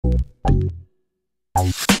Hey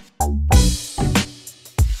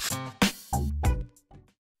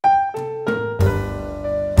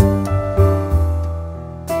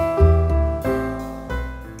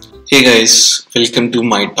guys, welcome to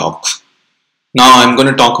my talk. Now I'm going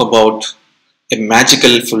to talk about a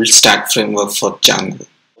magical full stack framework for Django.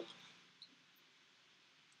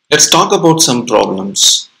 Let's talk about some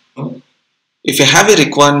problems. If you have a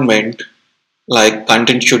requirement like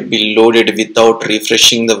content should be loaded without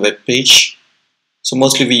refreshing the web page, so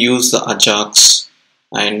mostly we use the AJAX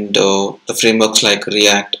and the frameworks like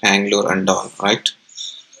React, Angular and all, right?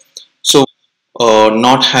 So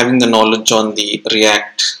not having the knowledge on the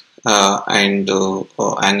React and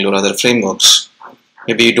Angular other frameworks.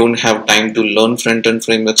 Maybe you don't have time to learn front-end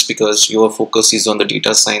frameworks because your focus is on the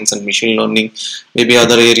data science and machine learning, maybe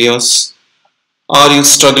other areas. Are you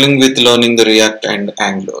struggling with learning the React and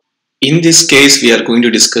Angular? In this case, we are going to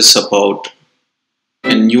discuss about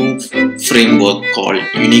a new framework called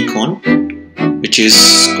Unicorn, which is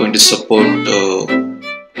going to support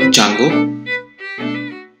Django.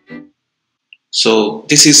 So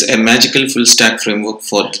this is a magical full stack framework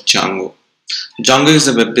for Django. Django is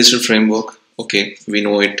a web-based framework. Okay, we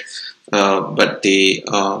know it, but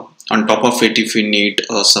on top of it, if we need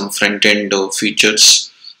some front-end features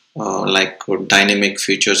like dynamic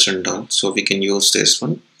features and all, so we can use this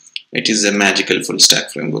one. It is a magical full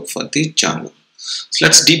stack framework for the Django. So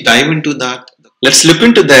let's deep dive into that. Let's look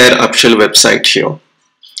into their official website here.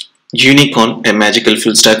 Unicorn, a magical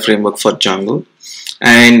full stack framework for Django.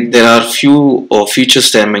 And there are few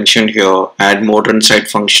features that I mentioned here. Add modern site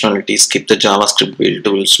functionality, skip the JavaScript build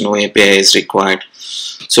tools, no API is required.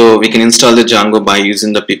 So we can install the Django by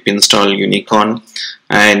using the pip install Unicorn.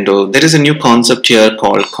 And there is a new concept here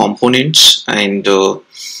called components. And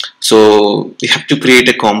so we have to create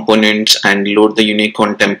a component and load the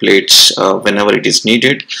Unicorn templates whenever it is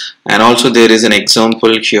needed. And also there is an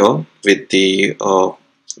example here with the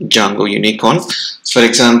Django Unicorn. So for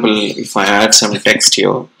example, if I add some text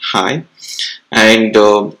here, hi, and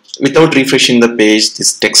without refreshing the page,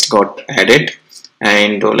 this text got added.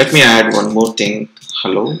 And let me add one more thing,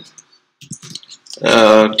 hello.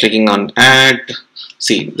 Clicking on add,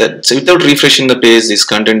 see that, so without refreshing the page, this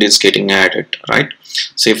content is getting added, right?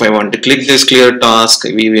 So if I want to click this clear task,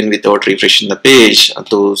 even without refreshing the page,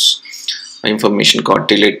 those information got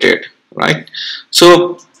deleted, right?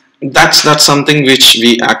 So that's something which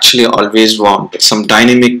we actually always want, some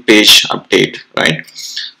dynamic page update, right?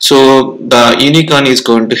 So the Unicorn is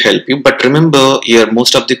going to help you, but remember here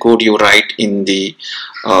most of the code you write in the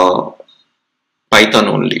Python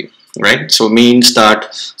only, right? So means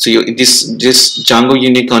that this Django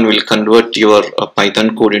Unicorn will convert your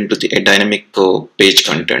Python code into the dynamic page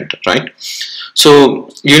content, right? So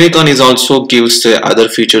Unicorn is also gives the other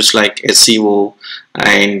features like SEO,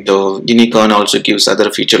 and Unicorn also gives other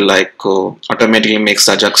feature like automatically makes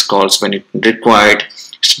AJAX calls when it required.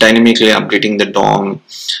 It's dynamically updating the DOM.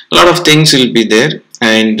 A lot of things will be there.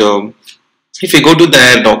 And if you go to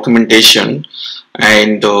their documentation,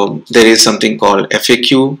 and there is something called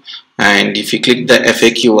FAQ, and if you click the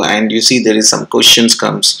FAQ and you see there is some questions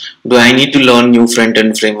comes, do I need to learn new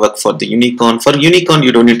front-end framework for the Unicorn? For Unicorn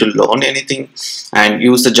you don't need to learn anything and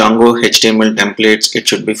use the Django HTML templates, it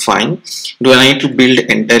should be fine. Do I need to build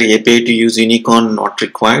entire API to use Unicorn? Not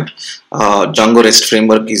required. Django REST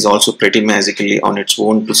framework is also pretty magically on its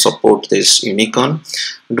own to support this Unicorn.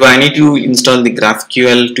 Do I need to install the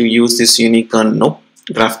GraphQL to use this Unicorn? Nope.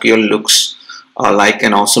 GraphQL looks like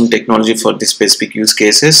an awesome technology for the specific use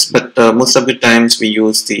cases, but most of the times we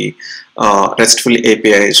use the RESTful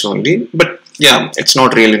APIs only. But yeah, it's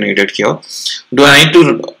not really needed here. Do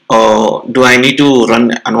I need to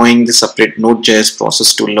run annoying the separate Node.js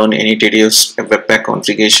process to learn any tedious webpack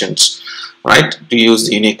configurations, right? To use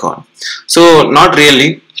the Unicorn. So not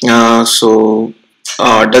really. Does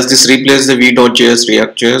this replace the v.js,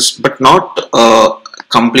 React.js? But not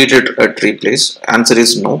completed at replace. Answer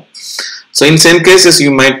is no. So in some cases you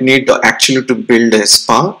might need to actually to build a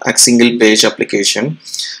SPA, a single page application,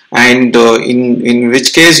 and in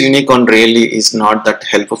which case Unicorn really is not that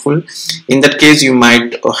helpful. In that case you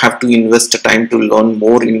might have to invest time to learn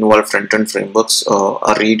more involved front-end frameworks or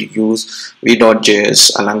read use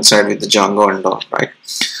v.js alongside with the Django and all, right?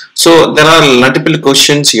 So there are multiple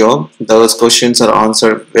questions here. Those questions are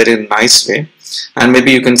answered very nice way. And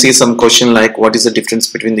maybe you can see some question like what is the difference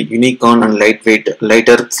between the Unicorn and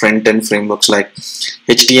lighter front-end frameworks like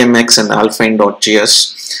HTMX and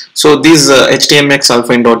Alpine.js. So these HTMX,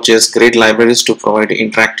 Alpine.js, great libraries to provide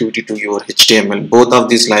interactivity to your HTML. Both of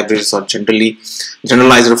these libraries are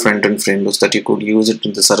generalized front-end frameworks that you could use it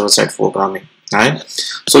in the server-side programming. right?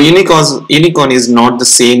 So unicorn is not the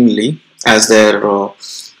samely as their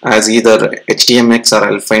as either HTMX or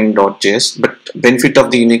alpine.js, but benefit of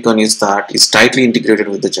the unicorn is that it's tightly integrated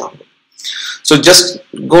with the Django. So just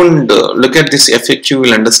go and look at this FAQ. You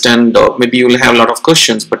will understand. Maybe you will have a lot of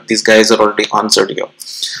questions, but these guys are already answered here.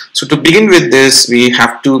 So to begin with this, we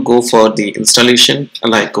have to go for the installation,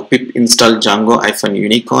 like pip install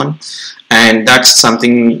Django-unicorn, and that's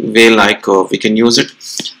something way like we can use it.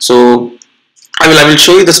 So I will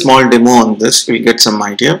show you the small demo on this. We'll get some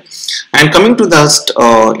idea. And coming to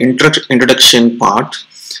the introduction part,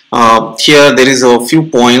 here there is a few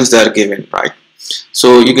points that are given, right?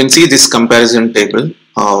 So you can see this comparison table.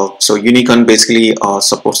 So Unicorn basically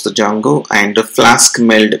supports the Django, and the Flask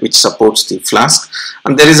meld which supports the Flask,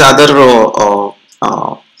 and there is the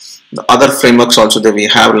other frameworks also that we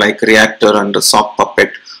have like Reactor and the Sock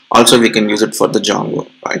Puppet. Also we can use it for the Django,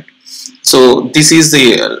 right? So this is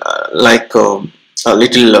the a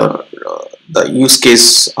little the use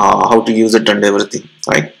case, how to use it and everything,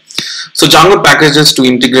 right? So Django packages to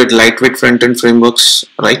integrate lightweight front-end frameworks,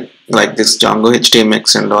 right? Like this Django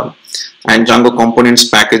HTMX and all, and Django components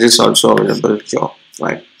packages also available here,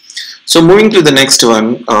 right? So moving to the next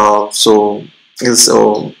one,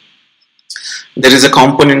 there is a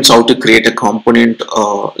components, how to create a component.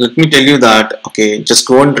 Let me tell you that, okay, just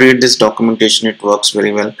go and read this documentation, it works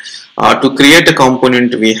very well. To create a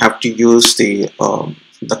component, we have to use the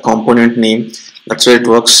component name. That's where it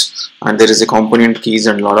works, and there is a component keys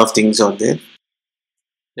and a lot of things out there.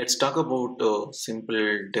 Let's talk about a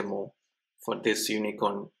simple demo for this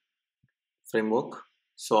Unicorn framework.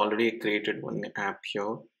 So already created one app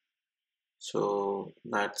here. So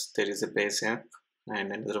there is a base app,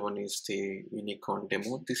 and another one is the Unicorn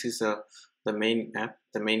demo. This is the main app.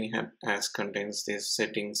 The main app as contains this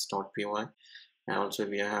settings.py, and also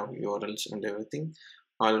we have URLs and everything.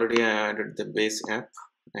 Already I added the base app,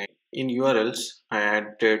 and in URLs I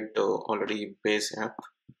added already base app,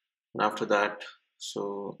 and after that,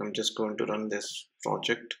 so I'm just going to run this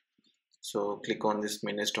project. So click on this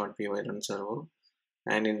minus.py run server,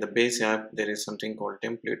 and in the base app there is something called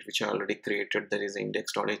template which I already created. There is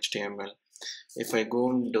index.html. If I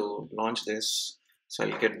go and launch this, so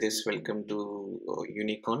I'll get this welcome to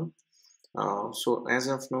Unicorn. So as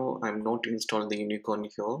of now, I'm not installed the Unicorn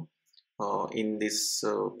here. In this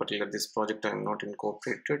this project, I'm not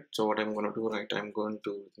incorporated. So what I'm going to do, right, I'm going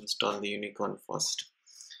to install the Unicorn first.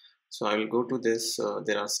 So I will go to this.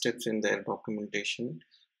 There are steps in their documentation.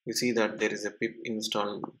 You see that there is a pip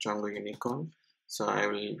install Django Unicorn. So I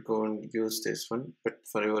will go and use this one, but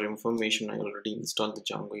for your information, I already installed the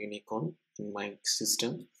Django Unicorn in my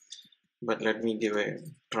system, but let me give a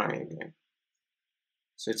try again.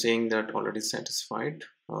 So it's saying that already satisfied.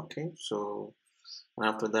 Okay, so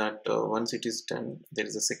after that, once it is done, there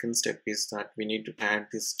is a second step is that we need to add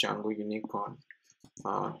this Django Unicorn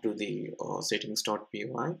to the settings.py,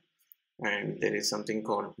 and there is something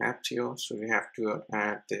called app here. So we have to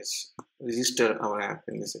add this, register our app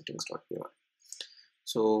in the settings.py.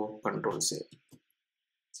 So control save.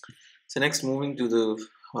 So next, moving to the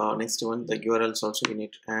next one, the URLs also we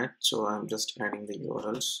need to add. So I'm just adding the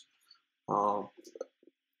URLs.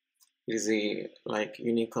 Is a like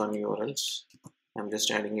Unicorn URLs. I'm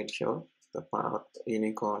just adding it here. The path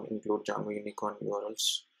Unicorn include Django Unicorn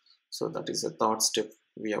URLs. So that is the third step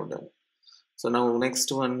we have done. So now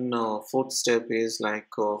next one, fourth step is like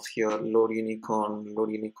here load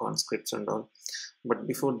unicorn scripts and all. But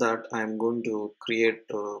before that, I'm going to create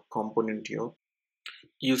a component here.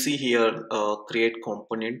 You see here create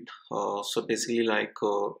component. So basically like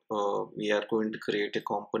we are going to create a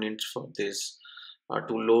component for this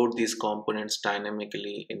to load these components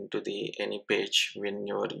dynamically into the any page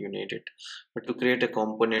whenever you need it. But to create a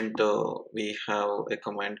component, we have a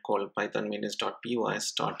command called python minus.py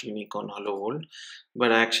start unicorn hello world.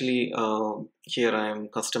 But actually here I am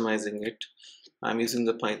customizing it. I'm using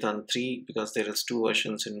the Python 3 because there is 2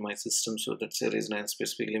 versions in my system, so that's the reason I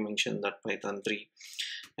specifically mentioned that Python 3.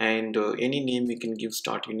 And any name you can give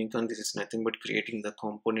start unicorn. This is nothing but creating the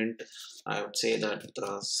component. I would say that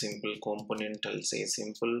the simple component, I'll say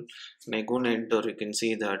simple. When I go and enter, you can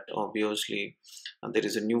see that obviously there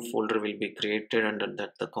is a new folder will be created under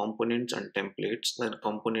that, the components and templates. The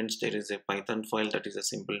components, there is a Python file that is a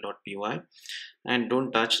simple.py, and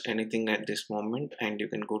don't touch anything at this moment, and you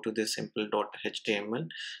can go to the simple.html.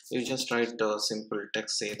 You just write simple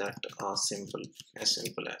text, say that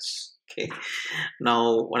simple as. Okay,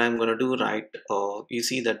 now what I'm going to do, right, you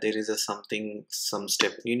see that there is a some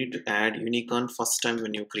step you need to add unicorn first time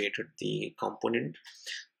when you created the component.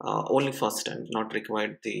 only first time, not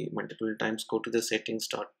required the multiple times. Go to the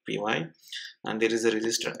settings.py, and there is a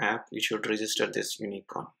register app. You should register this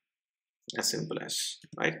unicorn, as simple as,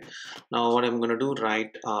 right? Now what I'm going to do,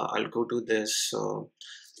 right, I'll go to this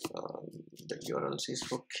the URLs is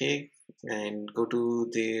okay, and go to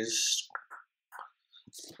this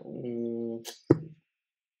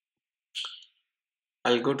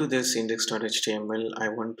I'll go to this index.html. I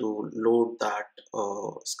want to load that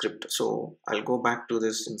script, so I'll go back to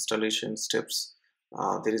this installation steps.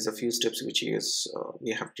 There is a few steps which is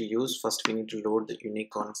we have to use. First we need to load the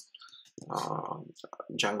unicorn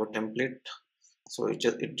Django template. So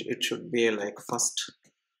it should be like first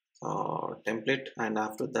template, and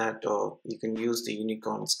after that you can use the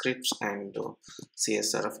unicorn scripts and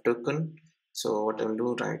CSRF token. So what I'll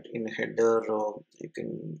do, right, in header you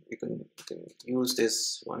can use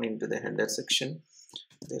this one into the header section.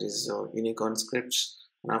 There is unicorn scripts,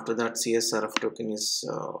 and after that CSRF token is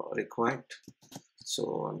required.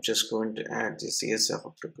 So I'm just going to add the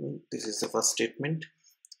CSRF token. This is the first statement,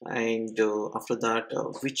 and after that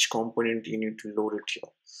which component you need to load it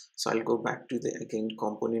here. So I'll go back to the again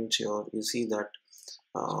component here. You see that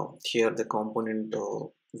here the component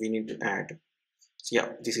we need to add. So yeah,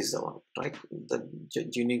 this is the one, right, the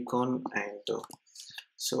unicorn. And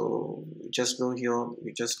so just go here,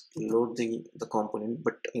 you just load the component,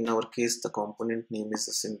 but in our case the component name is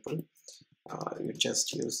a simple. You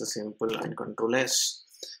just use the simple and Control S,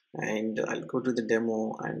 and I'll go to the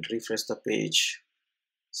demo and refresh the page.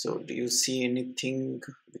 So do you see anything?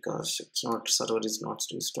 Because it's not, server is not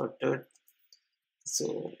still started.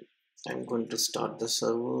 So I'm going to start the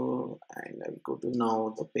server, and I'll go to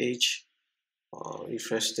now the page.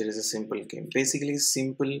 Refresh. There is a simple game, basically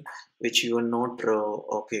simple, which you are not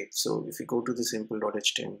okay. So if you go to the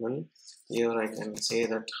simple.html, here I can say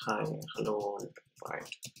that hi, hello world, right?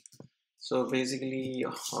 So basically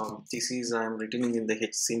this is I am returning in the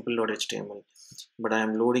simple.html, but I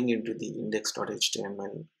am loading into the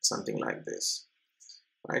index.html, something like this,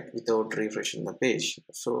 right, without refreshing the page.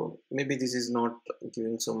 So maybe this is not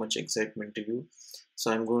giving so much excitement to you, so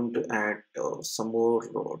I'm going to add some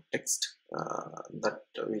more text that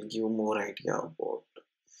will give more idea about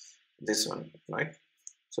this one, right?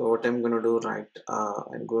 So what I'm going to do, right,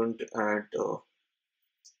 I'm going to add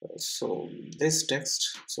so this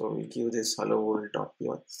text, so we give this hello world.py.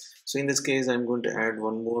 So in this case I'm going to add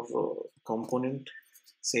one more component,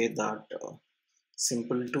 say that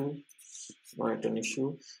simple to, not an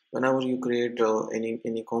issue. Whenever you create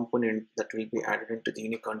any component, that will be added into the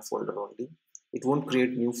unicorn folder only. It won't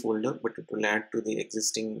create new folder, but it will add to the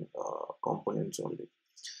existing components only.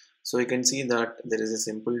 So you can see that there is a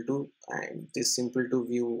simple to, and this simple to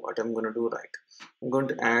view, what I'm going to do, right, I'm going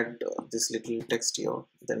to add this little text here.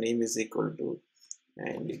 The name is equal to,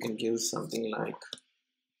 and you can give something like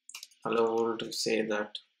hello world, to say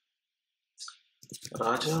that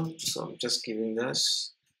Raja. So I'm just giving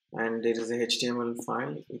this, and there is a HTML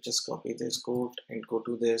file. You just copy this code and go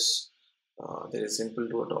to this. There is simple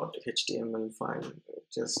to .html file.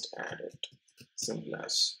 Just add it, simple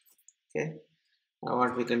as. Okay. Now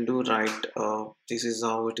what we can do, right? This is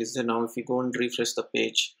how it is. Now if you go and refresh the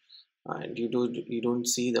page, and you don't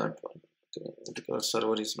see that one, okay, because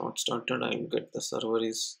server is not started. I'll get the server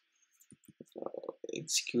is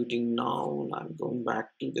executing now. I'm going back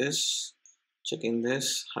to this, checking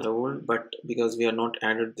this hello world, but because we are not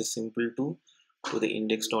added the simple to the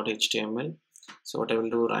index.html, so what I will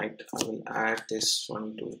do, right, I will add this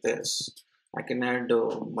one to this. I can add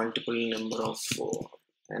multiple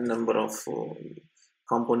number of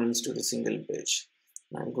components to the single page.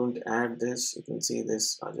 I'm going to add this. You can see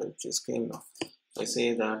this just came now. I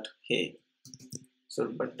say that hey,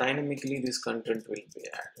 so but dynamically this content will be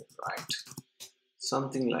added, right,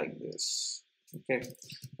 something like this. Okay,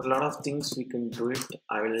 a lot of things we can do it.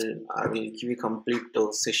 I will give you complete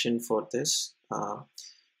session for this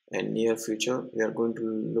in near future. We are going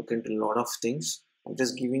to look into a lot of things. I'm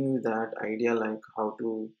just giving you that idea, like how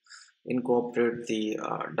to incorporate the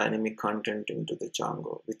dynamic content into the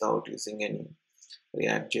Django without using any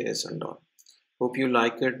React.js and all. Hope you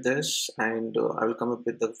liked this, and I will come up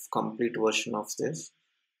with the complete version of this.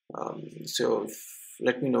 So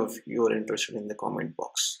let me know if you are interested in the comment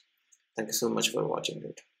box. Thank you so much for watching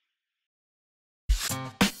it.